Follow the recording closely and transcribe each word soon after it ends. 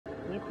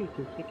Ne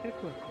yapıyorsun? Şeker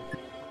kulaklı.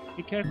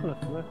 Şeker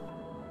kulaklı lan.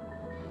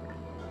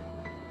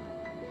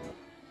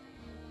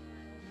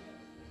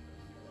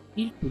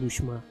 İlk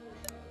buluşma.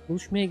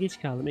 Buluşmaya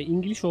geç kaldım.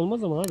 İngiliz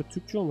olmaz ama abi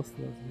Türkçe olması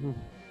lazım.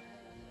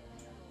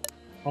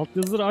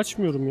 Altyazıları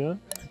açmıyorum ya.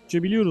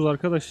 Türkçe biliyoruz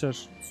arkadaşlar.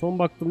 Son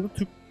baktığımda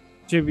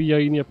Türkçe bir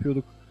yayın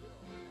yapıyorduk.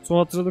 Son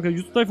hatırladık.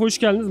 YouTube Life hoş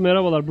geldiniz.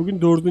 Merhabalar.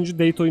 Bugün 4.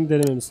 date oyun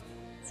denememiz.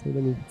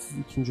 Söylemeyeyim. Siz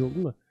ikinci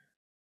oldun da.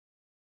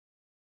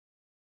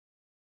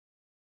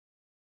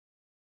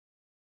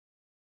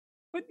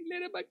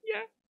 Hadilere bak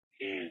ya.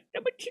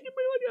 Ya bak senin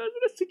var ya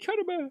ağzına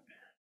sıçarım ha.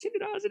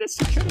 Senin ağzına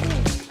sıçarım ha.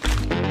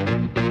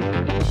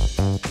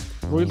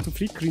 Royalty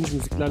free cringe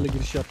müziklerle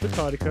giriş yaptık.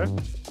 Harika.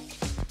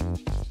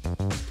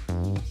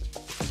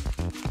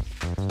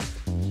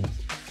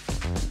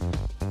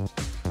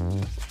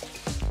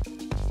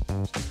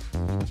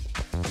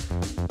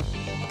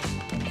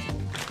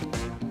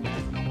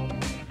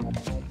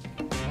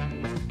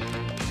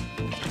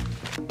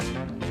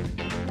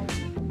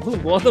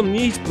 Oğlum bu adam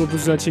niye hiç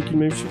profesyonel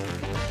çekilmemiş?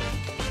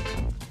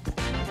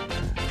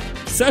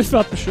 Selfie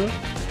atmış o.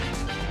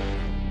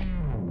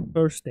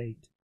 First date.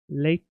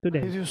 Late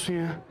today. Ne diyorsun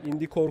ya?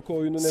 Indie korku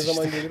oyunu ne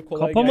zaman gelir?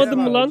 Kolay Kapamadın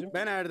gelsin mı lan? abicim.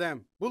 Ben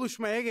Erdem.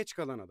 Buluşmaya geç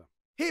kalan adam.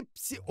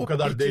 Hepsi O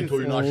kadar date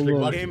oyunu açlık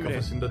var ki Emre.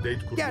 kafasında date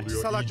Gerçi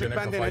kuruluyor. salaklık İyicene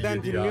bende kafayı neden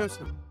yedi ya.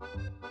 dinliyorsun?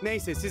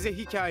 Neyse size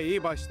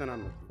hikayeyi baştan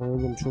anlatayım.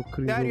 Oğlum çok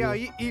cringe oluyor.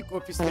 Derya'yı ilk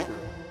ofiste gördüm.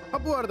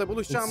 Ha bu arada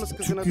buluşacağımız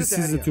kızın adı Türkçe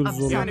Derya.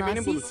 izletiyoruz onu. Yani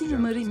benim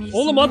buluşacağım.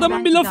 Oğlum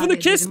adamın bir lafını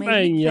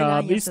kesmeyin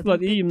ya.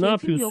 Bismillah iyiyim ne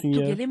yapıyorsun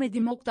ya?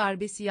 Gelemedim ok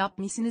darbesi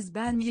yapmışsınız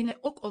ben yine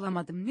ok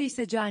olamadım.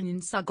 Neyse canın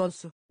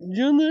sagosu.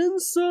 Canın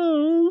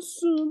sağ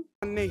olsun.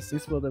 Neyse.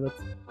 Bismillah evet.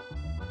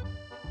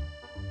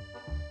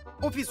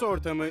 Ofis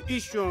ortamı,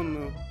 iş yoğunluğu.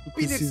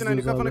 Bilirsin İşsizliğimiz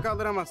hani kafanı abi.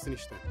 kaldıramazsın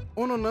işte.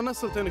 Onunla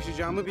nasıl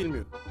tanışacağımı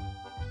bilmiyorum.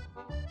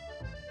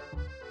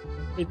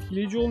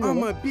 Etkileyici olmuyor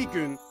mu? Ama bir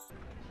gün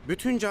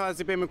bütün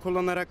cazibemi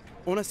kullanarak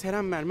ona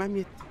selam vermem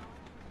yetti.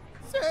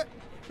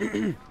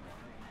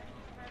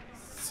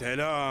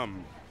 Selam.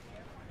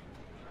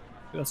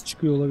 Biraz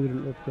çıkıyor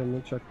olabilirim.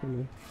 Ekrandan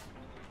çaktırmıyor.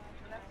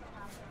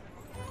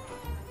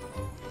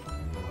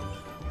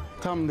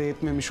 Tam da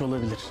yetmemiş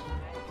olabilir.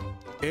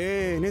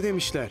 Ne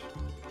demişler?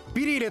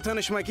 Biriyle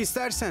tanışmak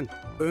istersen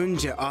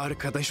önce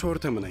arkadaş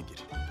ortamına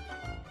gir.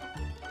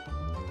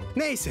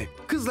 Neyse,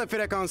 kızla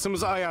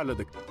frekansımızı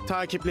ayarladık.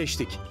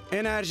 Takipleştik.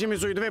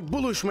 Enerjimiz uydu ve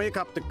buluşmayı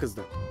kaptık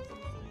kızla.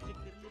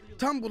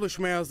 Tam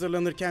buluşmaya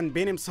hazırlanırken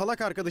benim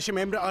salak arkadaşım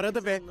Emre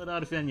aradı ve... Bunları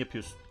harfiyen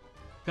yapıyorsun.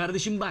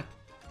 Kardeşim bak,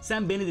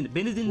 sen beni dinle.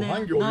 Beni dinle. Bu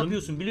hangi Ne oyun?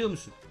 yapıyorsun biliyor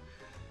musun?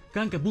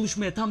 Kanka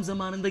buluşmaya tam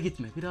zamanında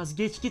gitme. Biraz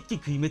geç git ki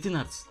kıymetin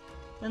artsın.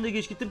 Ben de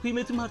geç gittim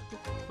kıymetim arttı.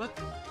 Bak.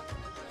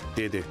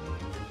 Dedi.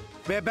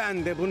 Ve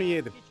ben de bunu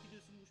yedim.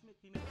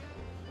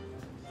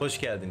 Hoş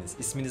geldiniz.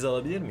 İsminizi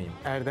alabilir miyim?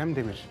 Erdem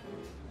Demir.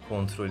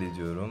 Kontrol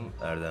ediyorum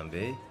Erdem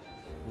Bey.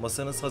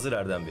 Masanız hazır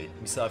Erdem Bey.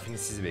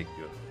 Misafiriniz sizi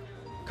bekliyor.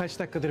 Kaç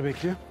dakikadır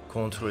bekliyor?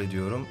 Kontrol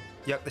ediyorum.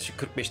 Yaklaşık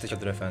 45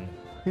 dakikadır efendim.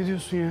 Ne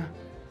diyorsun ya?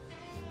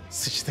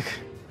 Sıçtık.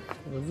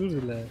 Özür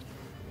dilerim.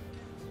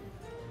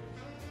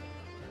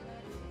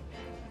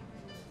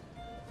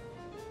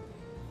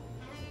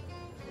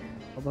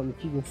 Adam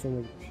 2 gün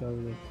sonra gitmiş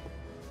abi.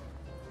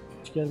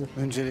 Hiç gelmedi.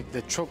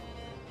 Öncelikle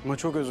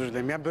çok özür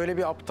dilerim. Ya böyle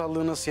bir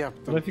aptallığı nasıl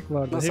yaptım? Trafik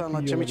vardı. Nasıl hep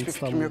anlatacağım yiyorlar hiçbir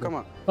fikrim yok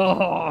İstanbul'da. ama.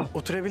 Aa!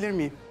 Oturabilir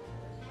miyim?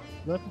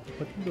 Ne yapayım?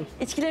 Kapatayım dostum.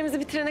 İçkilerimizi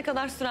bitirene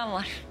kadar süren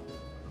var.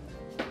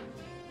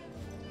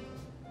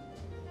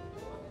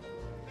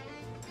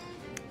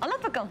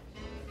 Anlat bakalım.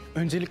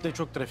 Öncelikle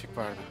çok trafik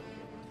vardı.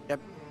 Ya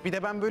bir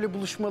de ben böyle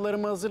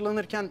buluşmalarıma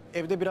hazırlanırken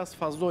evde biraz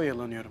fazla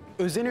oyalanıyorum.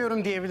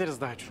 Özeniyorum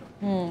diyebiliriz daha çok.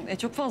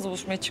 Çok fazla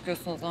buluşmaya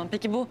çıkıyorsun o zaman.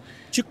 Peki bu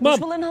Çıkmam.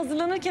 buluşmaların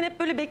hazırlanırken hep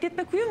böyle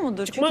bekletmek uyum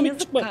mudur? Çıkmam, Çünkü hiç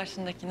yazık çıkmam.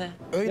 karşındakine.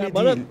 Öyle Ya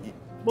bana- değil.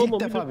 Babam İlk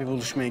defa bir bir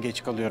buluşmaya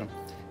geç kalıyorum.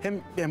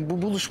 Hem yani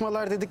bu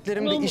buluşmalar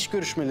dediklerim de Oğlum. iş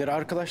görüşmeleri,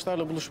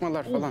 arkadaşlarla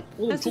buluşmalar falan.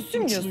 Oğlum Ha, çok süslü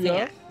mü güçlü diyorsun ya.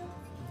 ya?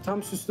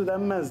 Tam süslü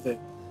denmez de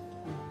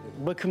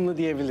bakımlı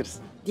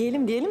diyebilirsin.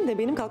 Diyelim de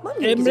benim kalkmam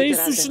Emre'yi gerekecek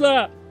herhalde.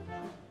 suçla.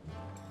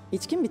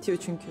 İçkim bitiyor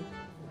çünkü.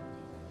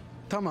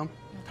 Tamam.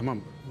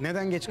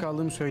 Neden geç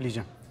kaldığımı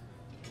söyleyeceğim.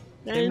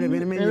 Emre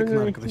benim en yakın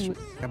arkadaşım.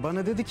 Ya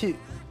bana dedi ki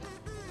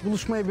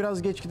buluşmaya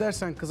biraz geç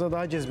gidersen kıza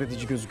daha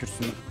cezbedici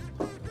gözükürsün.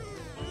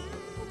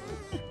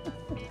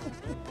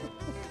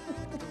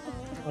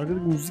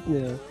 Arkadaki müzik ne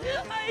ya?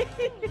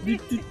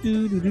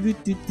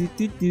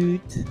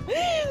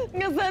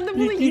 Ya sen de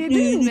bunu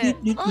yedin mi?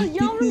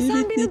 Ah yavrum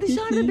sen beni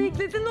dışarıda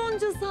bekledin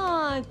onca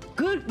saat.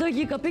 40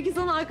 dakika. Peki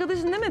sana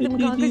arkadaşın demedi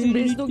mi kankacığım?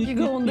 5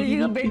 dakika 10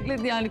 dakika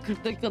bekledi yani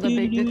 40 dakikada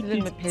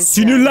bekletilir mi? Pes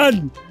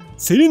Sinirlen!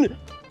 Senin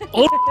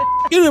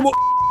yine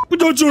bu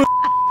çocuğu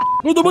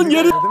o zaman Komik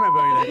yeri oldu değil mi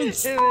böyle?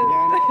 Evet.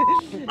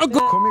 Yani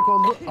komik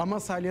oldu ama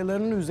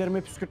salyalarını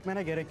üzerime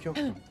püskürtmene gerek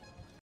yoktu.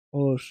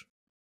 ağır.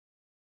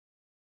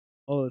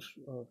 Ağır.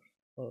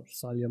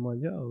 Salya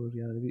malya ağır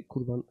yani bir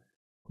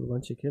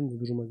kurban çekelim de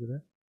duruma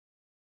göre.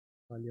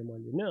 Salya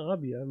malya. Ne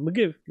abi ya?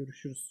 Mıgıv.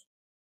 Görüşürüz.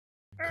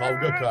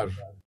 Kavga kar.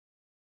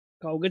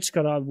 Kavga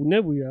çıkar abi. Bu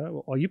ne bu ya?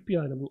 Bu ayıp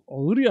yani. Bu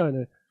ağır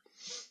yani.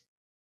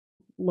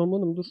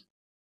 Amanım dur.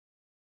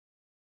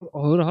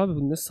 Ağır abi,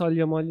 bu ne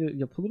salya malya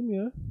yapılır mı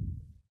ya?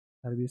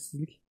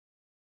 Terbiyesizlik.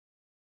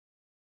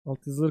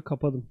 Altyazıları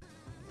kapadım.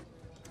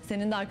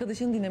 Senin de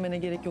arkadaşını dinlemene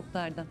gerek yoktu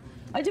Erdem.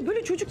 Ayrıca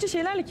böyle çocukça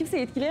şeylerle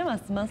kimseyi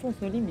etkileyemezsin, ben sana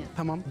söyleyeyim ya.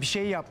 Tamam bir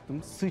şey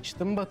yaptım,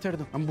 sıçtım,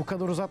 batırdım. Ama bu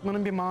kadar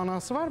uzatmanın bir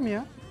manası var mı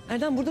ya?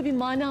 Erdem, burada bir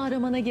mana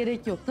aramana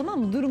gerek yok, tamam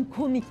mı? Durum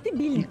komikti,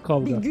 İlk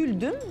kavga. bir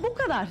güldüm, bu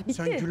kadar, bitti.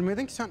 Sen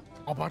gülmedin ki, sen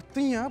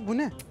abarttın ya, bu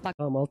ne?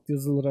 Tamam,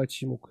 altyazıları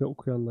açayım,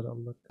 okuyanları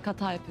anlar.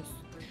 Hata yapıyorsun.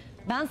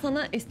 Ben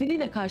sana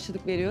espriyle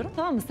karşılık veriyorum,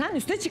 tamam mı? Sen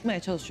üste çıkmaya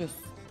çalışıyorsun.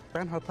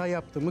 Ben hata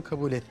yaptığımı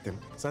kabul ettim.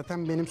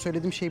 Zaten benim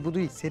söylediğim şey bu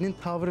değil, senin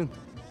tavrın.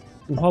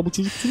 Oha, bu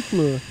çocuk Türk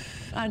mü?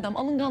 Erdem,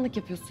 alınganlık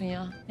yapıyorsun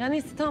ya. Yani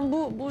neyse, tamam,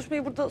 bu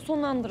buluşmayı burada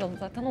sonlandıralım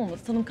zaten, olmadı.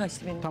 Tanım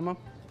kaçtı benim. Tamam,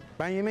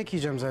 ben yemek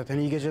yiyeceğim zaten,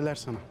 iyi geceler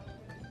sana.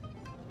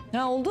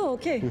 Ha, oldu,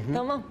 okey,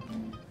 tamam.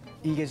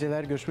 İyi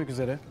geceler, görüşmek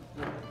üzere.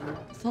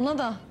 Sana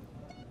da.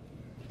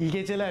 İyi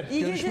geceler,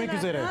 İyi görüşmek geceler.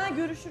 üzere. Ha,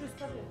 görüşürüz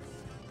tabii.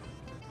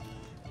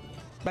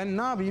 Ben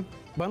ne yapayım?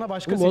 Bana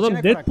başka Oğlum, adam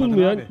seçenek Deadpool bırakmadın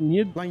mu ya? abi.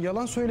 Niye? Lan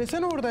yalan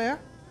söylesene orada ya.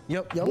 Bu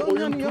Yalan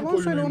oyun yani, Türk yalan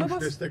söyle, ona oyunuymuş.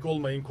 bas. Destek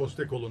olmayın,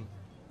 kostek olun.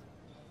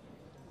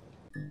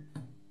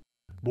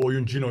 Bu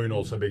oyun cin oyunu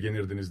olsa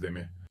beğenirdiniz de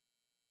mi?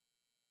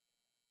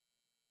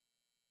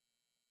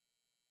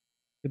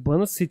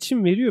 Bana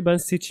seçim veriyor. Ben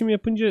seçim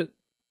yapınca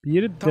bir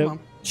yeri Tamam,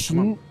 Çin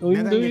tamam.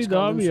 oyunda Neden geç öyleydi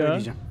kaldığımı abi ya.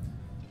 söyleyeceğim.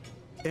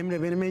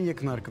 Emre benim en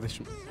yakın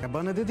arkadaşım. Ya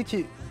bana dedi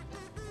ki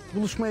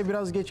buluşmaya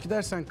biraz geç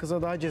gidersen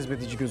kıza daha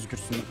cezbedici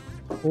gözükürsün.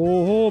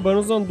 Oho, ben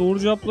o zaman doğru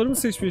cevapları mı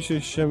seçmeye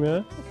çalışacağım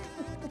ya?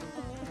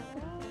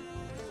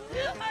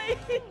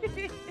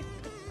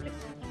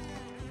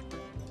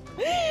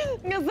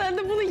 Ya sen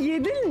de bunu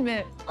yedin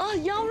mi?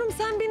 Ah yavrum,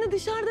 sen beni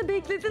dışarıda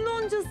bekledin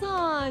onca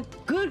saat.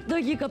 40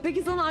 dakika.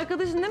 Peki sana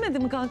arkadaşın demedi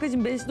mi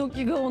kankacığım? 5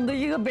 dakika, 10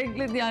 dakika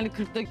bekledi yani.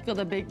 40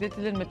 dakikada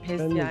bekletilir mi? Pes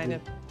Ben de yani.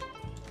 diyorum.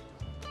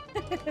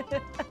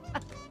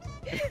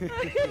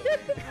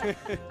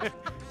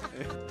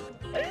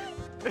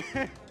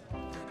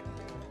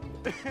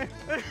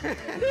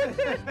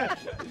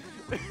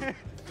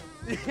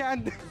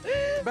 Yani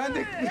ben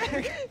de...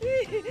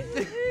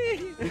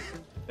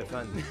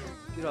 Efendim,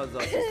 biraz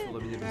daha sessiz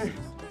olabilir misiniz?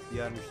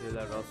 Diğer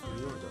müşteriler rahatsız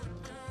oluyor da.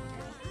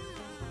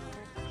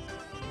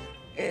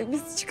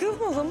 Biz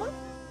çıkalım o zaman.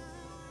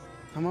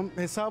 Tamam,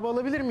 hesabı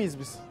alabilir miyiz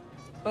biz?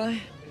 Ay.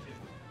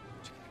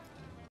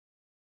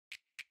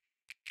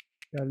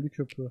 Geldi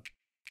köprü.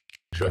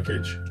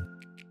 Şakeç.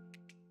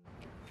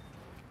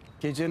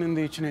 Gecenin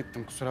de için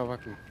ettim, kusura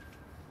bakma.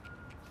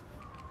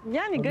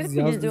 Yani Abi garip biz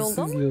bir yaz gece oldu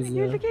dizisi ama izliyoruz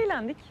ya. güldük,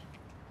 eğlendik.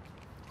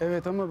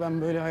 Evet ama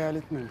ben böyle hayal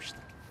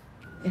etmemiştim.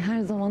 Her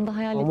zaman da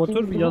hayal Amatör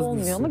ettiğimiz bir gibi yaz olmuyor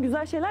dizisi. ama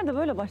güzel şeyler de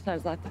böyle başlar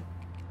zaten.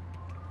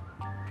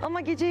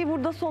 Ama geceyi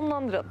burada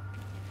sonlandıralım.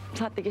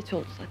 Saat de geç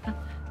oldu zaten.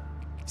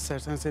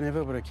 İstersen seni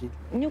eve bırakayım.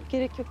 Yok,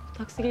 gerek yok.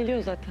 Taksi geliyor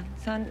zaten.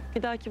 Sen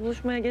bir dahaki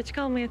buluşmaya geç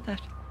kalma yeter.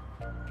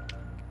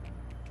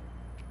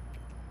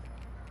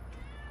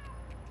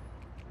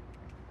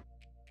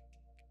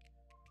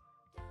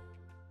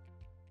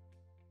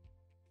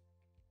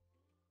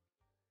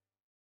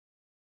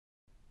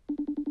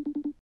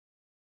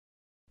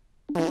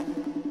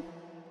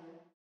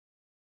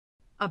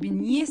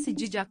 Abi niye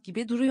sıcacık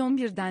gibi duruyorsun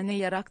birden ne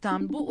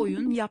yaraktan bu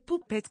oyun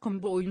yapıp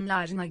petkom bu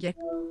oyunlarına gel.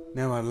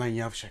 Ne var lan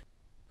yavşak?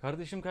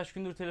 Kardeşim, kaç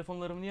gündür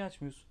telefonlarımı niye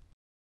açmıyorsun?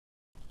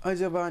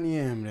 Acaba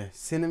niye Emre?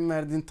 Senin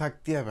verdiğin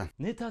taktiğe ben.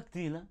 Ne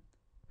taktiği lan?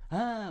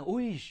 Ha, o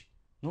iş.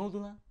 Ne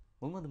oldu lan?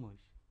 Olmadı mı o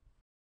iş?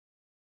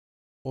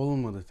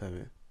 Olmadı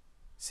tabii.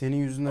 Senin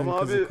yüzünden Ama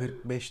kızı abi-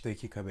 45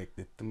 dakika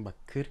beklettim. Bak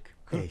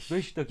 45.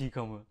 45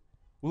 dakika mı?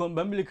 Ulan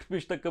ben bile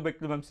 45 dakika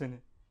beklemem seni.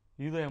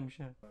 İyi dayanmış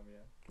ha.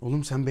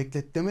 Oğlum sen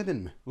beklet demedin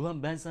mi?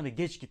 Ulan ben sana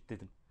geç git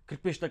dedim.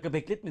 45 dakika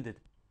beklet mi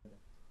dedim.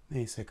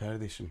 Neyse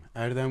kardeşim.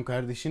 Erdem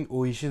kardeşin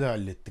o işi de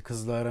halletti.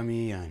 Kızla aram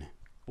iyi yani.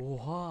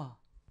 Oha.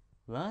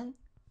 Lan.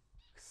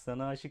 Kız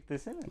sana aşık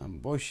desene.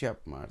 Lan boş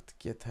yapma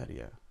artık yeter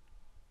ya.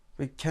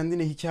 Ve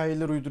kendine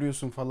hikayeler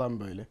uyduruyorsun falan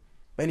böyle.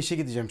 Ben işe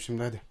gideceğim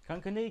şimdi hadi.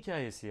 Kanka ne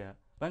hikayesi ya?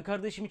 Ben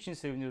kardeşim için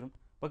seviniyorum.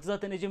 Bak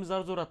zaten Ecem'i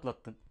zar zor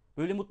atlattın.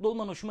 Böyle mutlu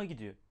olman hoşuma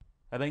gidiyor.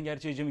 Ha, ben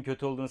gerçi Ecem'in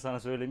kötü olduğunu sana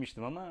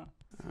söylemiştim ama.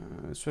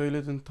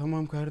 Söyledin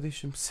tamam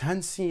kardeşim.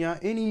 Sensin ya.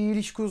 En iyi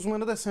ilişki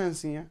uzmanı da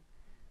sensin ya.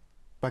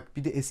 Bak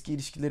bir de eski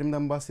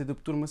ilişkilerimden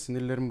bahsedip durma,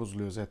 sinirlerim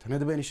bozuluyor zaten.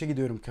 Hadi ben işe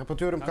gidiyorum.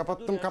 Kapatıyorum. Kanka dur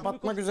Kapattım. ya,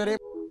 Kapatmak şunu üzereyim.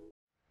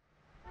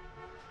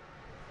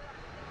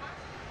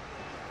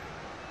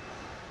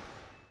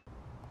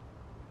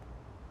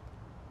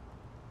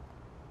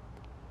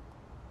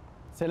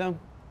 Selam.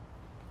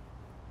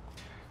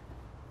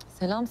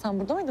 Selam, sen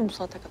burada mıydın bu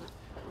saate kadar?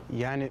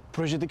 Yani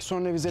projedeki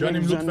son revizeleri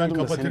Canim lütfen düzenliyordum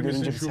da kapatır seni mısın?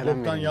 görünce bir Şu selam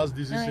boktan vereyim. yaz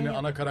dizisini Ay.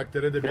 ana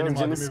karaktere de Biraz benim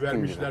canı adımı sıkkın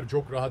vermişler. gibi.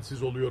 Çok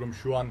rahatsız oluyorum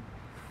şu an.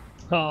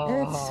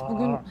 Evet,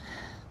 bugün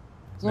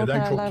zor Neden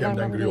çok kararlar Camden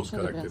vermem Grios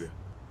gerekiyordu karakteri? biraz.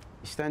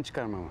 İşten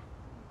çıkarma ama.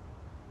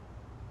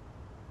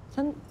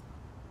 Sen...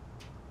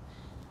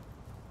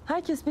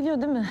 Herkes biliyor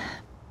değil mi?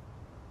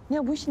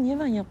 Ya bu işi niye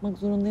ben yapmak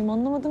zorundayım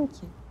anlamadım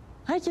ki.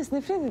 Herkes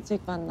nefret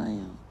edecek benden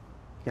ya.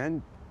 Yani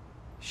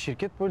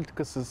şirket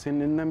politikası, senin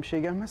elinden bir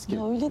şey gelmez ki.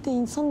 Ya öyle de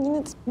insan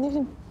yine de ne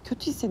bileyim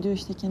kötü hissediyor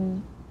işte kendini.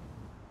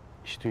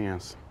 İş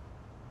dünyası.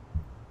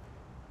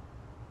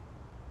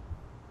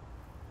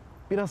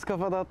 Biraz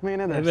kafa dağıtmaya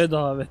ne dersin? Eve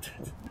davet.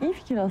 İyi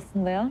fikir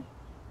aslında ya.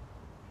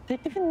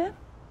 Teklifin ne?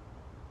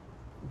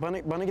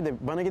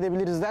 Bana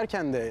gidebiliriz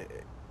derken de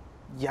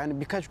yani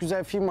birkaç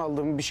güzel film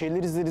aldım, bir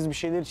şeyler izleriz, bir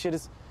şeyler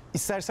içeriz.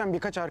 İstersen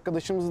birkaç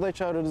arkadaşımızı da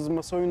çağırırız,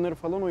 masa oyunları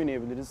falan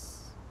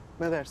oynayabiliriz.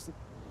 Ne dersin?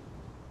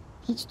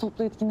 Hiç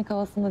toplu etkinlik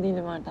havasında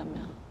değilim Erdem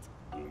ya.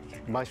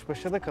 Baş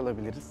başa da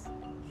kalabiliriz.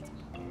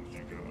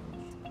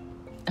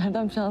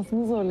 Erdem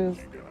şansını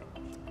zorluyorsun.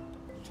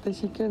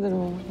 Teşekkür ederim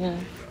ama yani.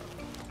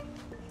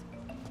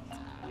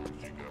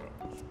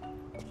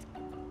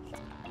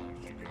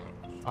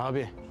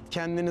 Abi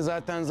kendini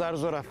zaten zar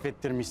zor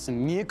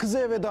affettirmişsin. Niye kızı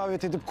eve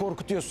davet edip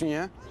korkutuyorsun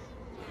ya?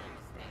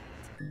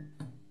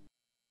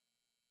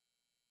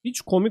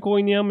 Hiç komik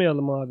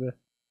oynayamayalım abi.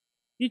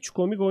 Hiç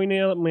komik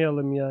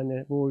oynayamayalım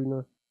yani bu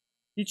oyunu.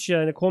 Hiç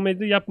yani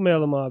komedi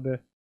yapmayalım abi.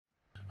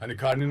 Hani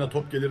karnına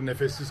top gelir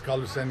nefessiz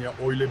kalırsan ya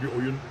öyle bir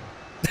oyun.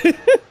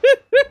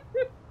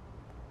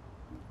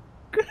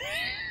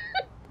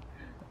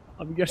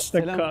 Abi gerçekten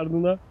Selam.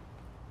 karnına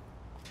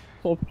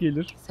top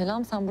gelir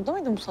Selam, sen burada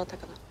mıydın bu saate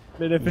kadar?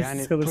 ve nefessiz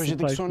Yani kalırsın.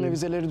 projedeki son Tayfun.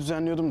 vizeleri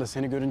düzenliyordum da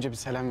seni görünce bir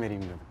selam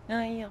vereyim dedim.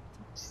 Ya iyi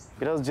yaptın.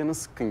 Biraz canın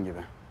sıkkın gibi.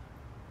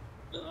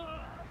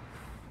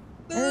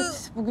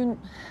 Evet, bugün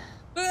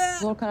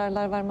zor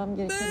kararlar vermem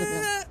gerekiyor da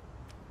biraz.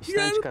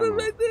 İşten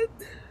çıkarma.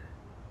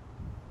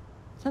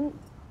 Sen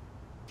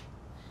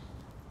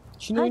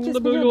Çin Herkes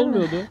oyununda böyle biliyor değil mi?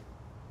 olmuyordu.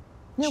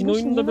 ya Çin bu işi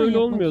oyununda niye böyle ben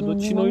yapmak olmuyordu.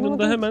 zorundayım? Çin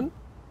oyununda Anlamadım hemen ki.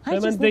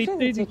 Herkes hemen nefret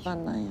date'deydik. edecek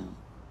benden ya.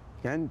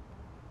 Yani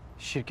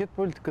şirket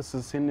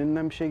politikası senin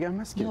elinden bir şey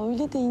gelmez ki. Ya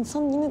öyle de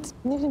insan yine de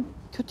ne bileyim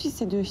kötü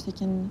hissediyor işte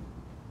kendini.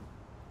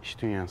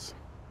 İş dünyası.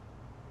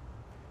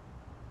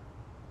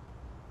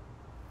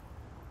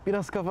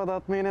 Biraz kafa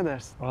dağıtmaya ne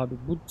dersin? Abi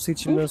bu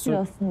seçimden İyi fikir sonra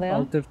aslında ya.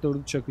 Alt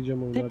F4'ü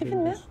çakacağım oyuna. Teklifin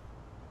haberin ne? olsun.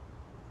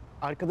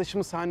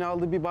 Arkadaşımın sahne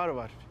aldığı bir bar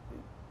var.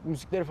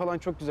 Müzikleri falan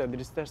çok güzeldir.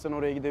 İstersen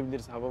oraya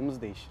gidebiliriz.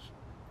 Havamız değişir.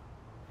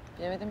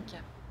 Bilemedim ki.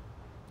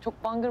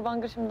 Çok bangır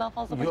bangır şimdi daha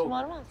fazla başım Yok,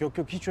 ağrımaz. yok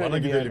hiç öyle Bana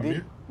bir yer gidelim değil.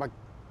 mi? Bak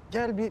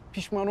gel bir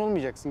pişman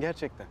olmayacaksın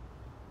gerçekten.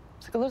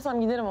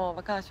 Sıkılırsam giderim ama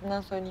bak ha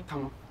şimdiden söyleyeyim.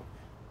 Tamam.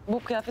 Bu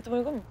kıyafetim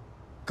uygun mu?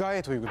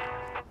 Gayet uygun.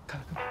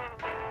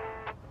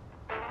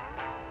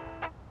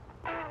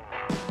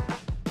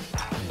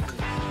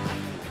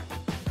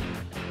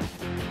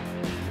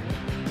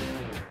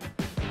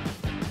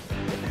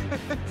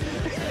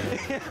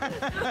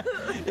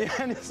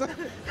 Yani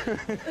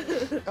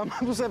ama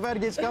bu sefer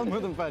geç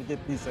kalmadım fark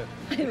ettiysen.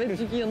 Evet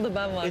çünkü yanında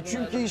ben vardım.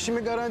 Çünkü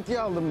işimi garantiye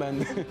aldım ben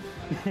de.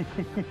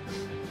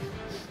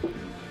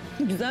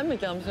 Güzel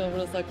mekanmış ama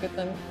burası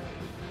hakikaten.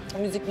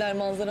 Müzikler,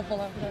 manzara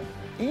falan filan.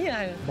 İyi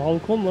yani.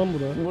 Balkon lan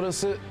bura.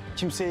 Burası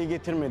kimseyi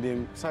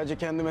getirmediğim, sadece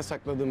kendime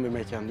sakladığım bir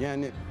mekan.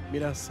 Yani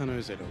biraz sana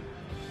özel oldu.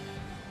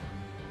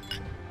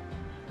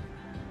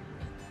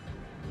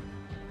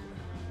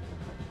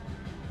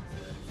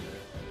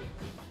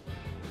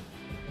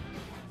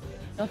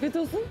 Afiyet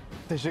olsun.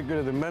 Teşekkür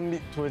ederim. Ben bir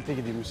tuvalete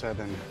gideyim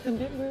müsaadenle. Tabii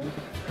buyurun.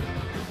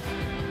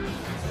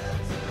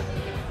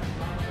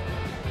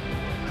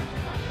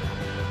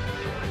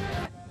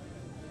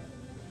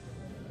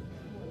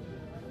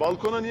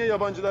 Balkona niye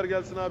yabancılar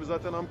gelsin abi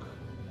zaten amk.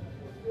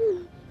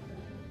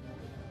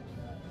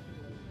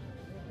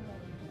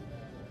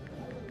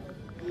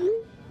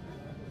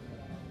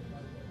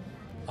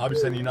 Abi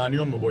sen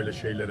inanıyor musun böyle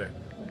şeylere?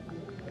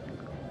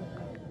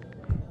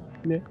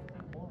 Ne?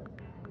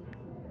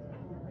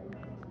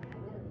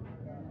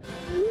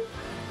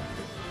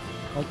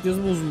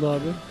 Altyazı bozuldu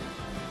abi.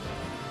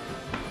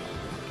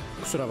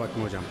 Kusura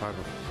bakma hocam,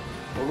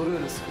 pardon. Olur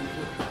öyle, sıkıntı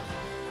yok.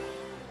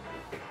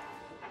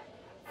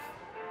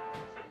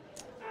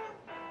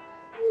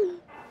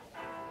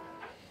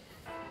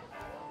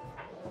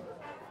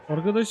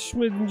 Arkadaş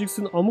mı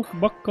edineceksin?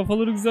 Amık bak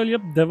kafaları güzel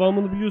yap.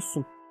 Devamını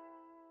biliyorsun.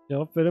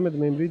 Cevap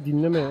veremedim Emre'yi.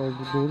 Dinleme oldu.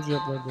 Doğru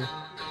cevap verdi.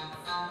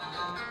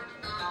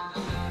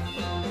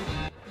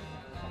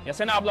 Ya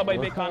sen abla bay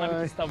Vay. Kaan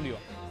abi tavlıyor.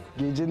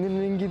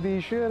 Gecenin rengi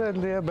değişiyor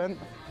herhalde ya. Ben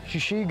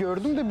şişeyi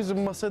gördüm de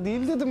bizim masa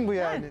değil dedim bu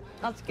yani.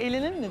 Azıcık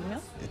eğlenelim dedim ya.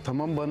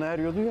 Tamam, bana er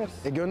yolu yer.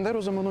 Gönder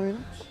o zaman oyunu.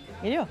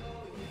 Geliyor.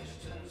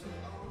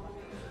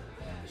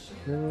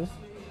 Ne?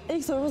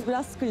 İlk sorumuz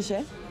biraz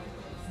klişe.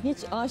 Hiç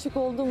aşık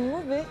oldun mu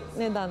ve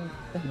neden?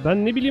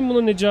 Ben ne bileyim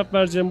buna ne cevap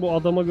vereceğim bu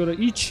adama göre.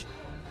 İç.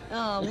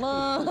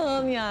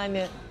 Aman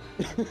yani.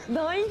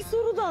 Daha ilk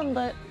sorudan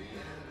da...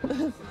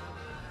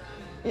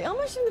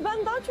 ama şimdi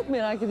ben daha çok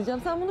merak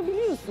edeceğim. Sen bunu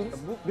biliyorsun.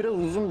 Bu biraz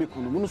uzun bir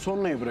konu. Bunu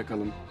sonraya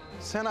bırakalım.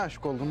 Sen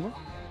aşık oldun mu?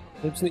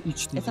 Hepsine iç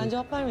Sen diyeceğim.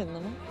 cevap vermedin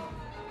ama.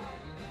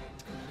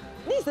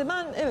 Neyse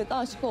ben evet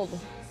aşık oldum.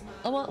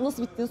 Ama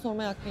nasıl bittiğini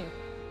sormaya hakkım yok.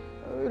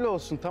 Öyle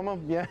olsun, tamam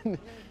yani.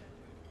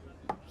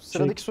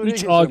 Sıradaki soruya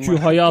İç geçiyorum.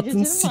 AQ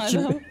hayatın Geçelim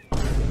sikim. madem.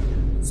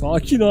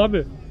 Sakin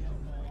abi.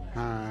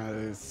 Ha,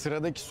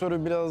 sıradaki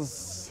soru biraz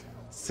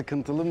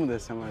sıkıntılı mı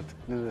desem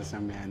artık, ne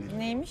desem yani.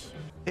 Neymiş?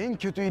 En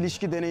kötü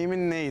ilişki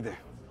deneyimin neydi?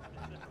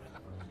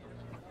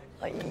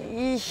 Ay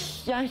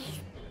yani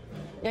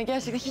ya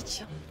gerçekten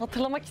hiç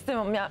hatırlamak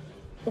istemem ya.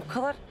 O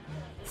kadar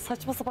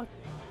saçma sapan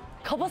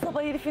kaba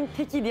saba herifin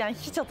tekiydi yani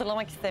hiç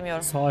hatırlamak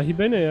istemiyorum.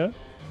 Sahibe ne ya?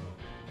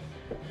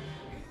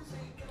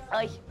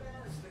 Ay.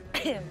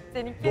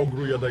 Seninki.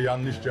 Doğru ya da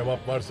yanlış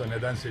cevap varsa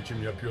neden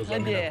seçim yapıyoruz Hadi.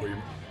 amına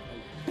koyayım.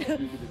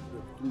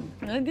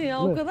 Hadi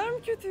ya Ne? o kadar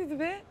mı kötüydü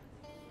be?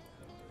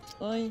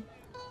 Ay.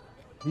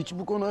 Hiç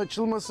bu konu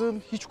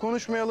açılmasın, hiç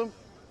konuşmayalım.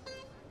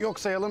 Yok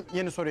sayalım,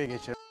 yeni soruya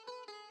geçelim.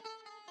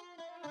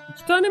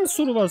 2 tane mi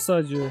soru var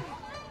sadece?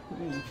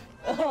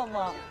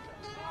 Ama.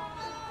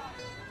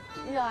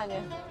 Yani.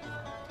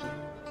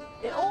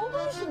 Oldu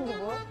mu şimdi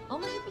bu?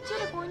 Ama hep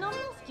içerek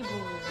oynanmaz ki bu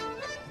oyun.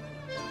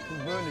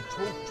 Böyle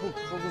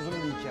çok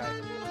uzun bir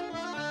hikaye.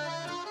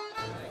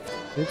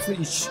 Hepsi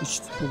iç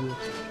tutuluyor.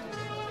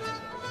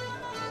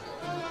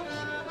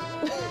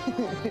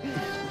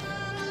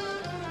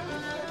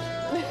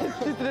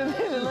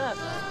 Titredin ha.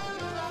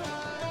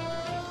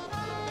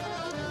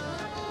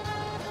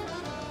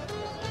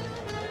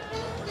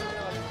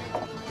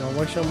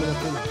 Yavaş amına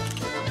koyayım.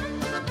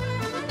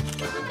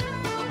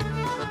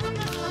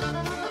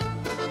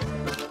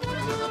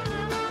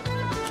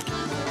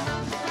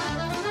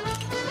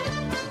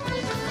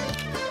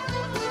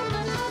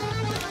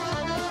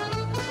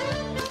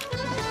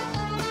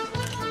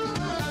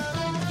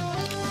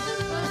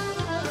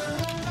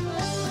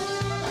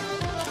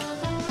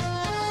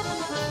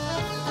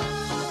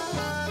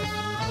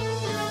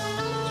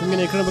 Şimdi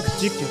yine ekrana bakıp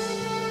diyecek ki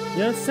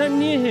ya sen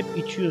niye hep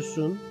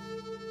içiyorsun?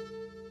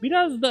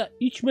 Biraz da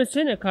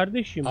içmesene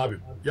kardeşim. Abi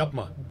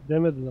yapma.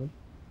 Demedi lan.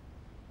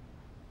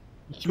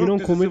 2010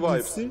 Türk dizisi komedi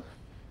vibes. dizisi.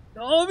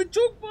 Ya abi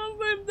çok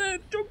fazla hem de.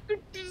 Çok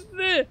Türk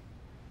dizisi.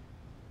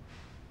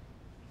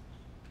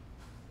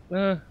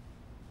 Heh.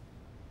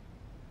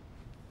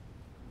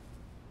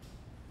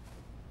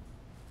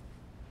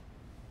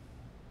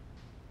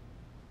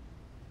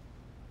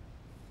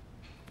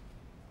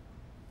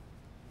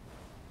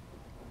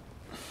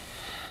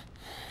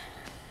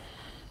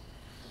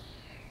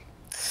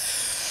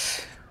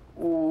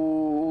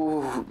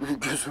 Oo,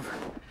 gözüm.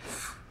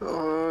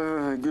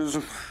 Aa,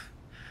 gözüm.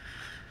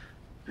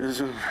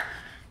 Gözüm.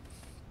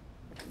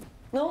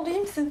 Ne oldu iyi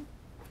misin?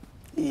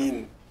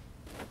 İyiyim.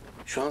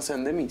 Şu an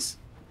sende miyiz?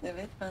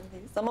 Evet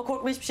bendeyiz. Ama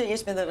korkma hiçbir şey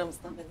geçmedi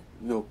aramızdan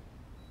benim. Yok.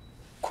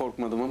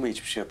 Korkmadım ama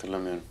hiçbir şey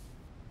hatırlamıyorum.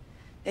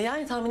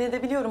 Yani tahmin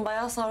edebiliyorum.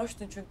 Bayağı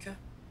sarhoştun çünkü.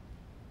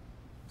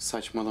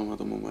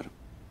 Saçmalamadım umarım.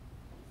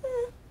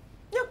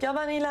 Yok ya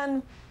ben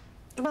eğlendim.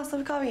 Dur ben sana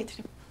bir kahve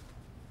getireyim.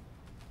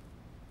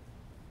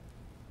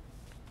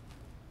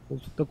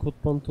 Koltukta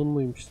kot pantolon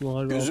muymuş? O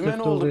harbi Gözüme ne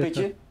afiyet oldu oldu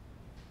peki? yeter.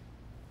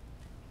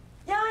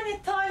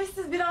 Yani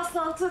talihsiz bir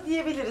rastlantı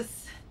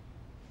diyebiliriz.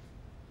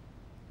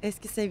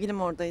 Eski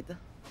sevgilim oradaydı.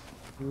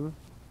 Hı?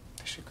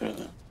 Teşekkür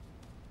ederim.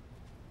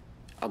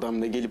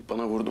 Adam da gelip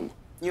bana vurdu mu?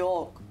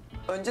 Yok.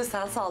 Önce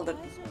sen saldırdın.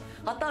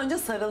 Hatta önce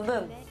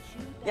sarıldın.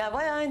 Ya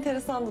bayağı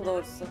enteresandı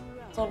doğrusu.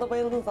 Sonra da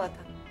bayıldın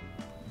zaten.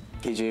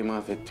 Geceyi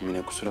mahvettim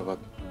yine, kusura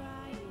bakma.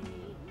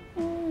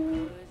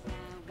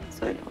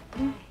 Söyle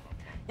bakalım.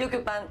 Yok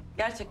ben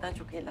gerçekten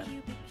çok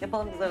eğlendim.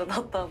 Yapalım biz arada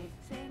hatta.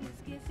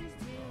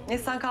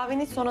 Neyse sen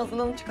kahveni iç sonra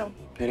hazırlanıp çıkalım.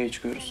 Nereye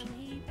çıkıyoruz?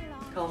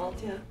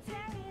 Kahvaltıya.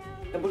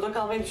 Ya burada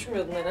kalmayı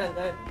düşünmüyordun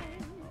herhalde.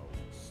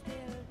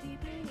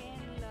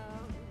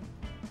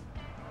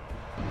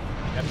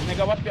 Ya bir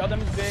megawatt bir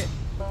adamız ve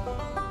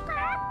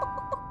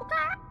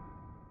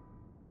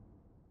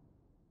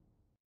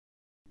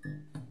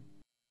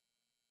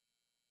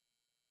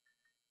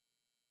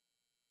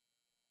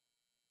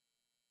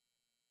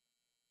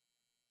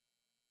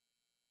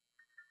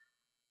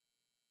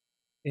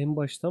En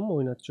baştan mı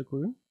oynatacak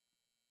oyun?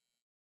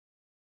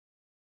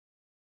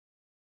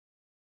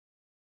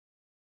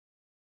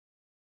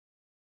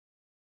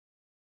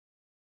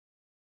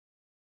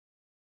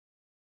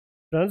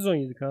 Friendzone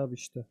yedik abi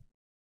işte.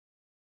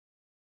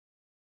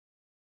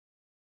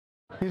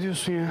 Ne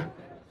diyorsun ya?